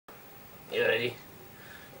You ready?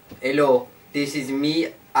 Hello, this is me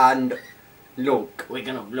and Luke. We're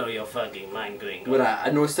gonna blow your fucking mind, Gringo. With a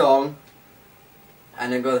new song.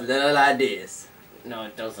 And it goes little like this. No,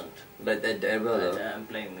 it doesn't. But it will. I'm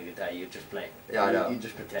playing the guitar, you just play. Yeah, I know. You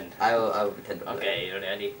just pretend. I will pretend to play. Okay, you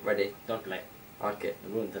ready? Ready? Don't play. Okay.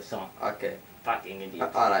 You ruined the song. Okay. Fucking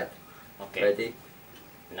idiot. Alright. Okay. Ready?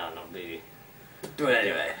 No, not really. Do it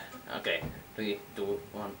anyway. Okay. 3, 2,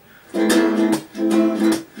 1.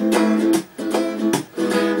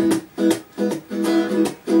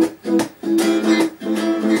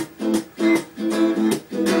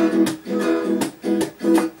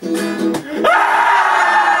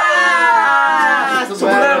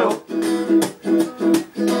 Sombrero!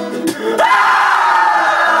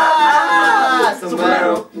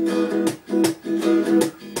 Sombrero!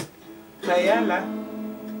 Playala.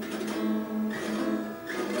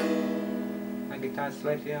 My guitar's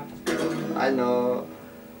right here. I know.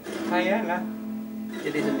 Playala.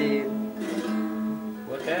 It is indeed.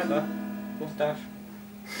 Whatever. Mustache.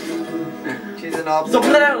 She's an op.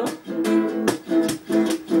 Sombrero!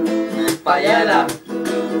 Paella!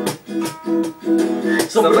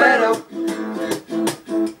 Sombrero!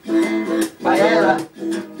 Paella!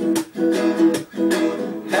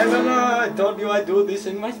 Heaven, I told you I do this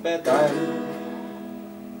in my spare time.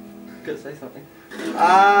 Could say something.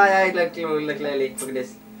 Ah, yeah, look ukulele. Look at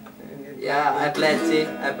this. Yeah, I play it, see?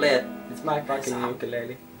 I play it. It's my fucking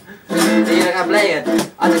ukulele. See, look, I play it.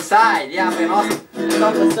 On the side. Yeah, I'm playing awesome. It's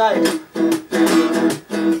on the side.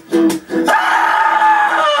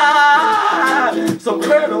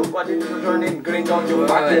 Sombrero! Why didn't you join in? Gringo, you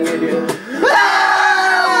fucking idiot.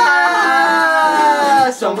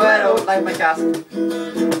 Sombrero, like my cast.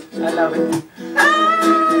 I love it.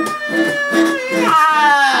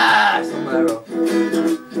 Sombrero.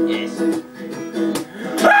 Yes.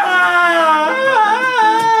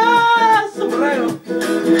 Sombrero!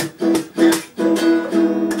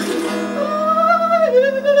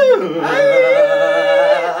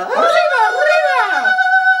 Arriba!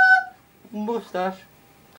 Mustache.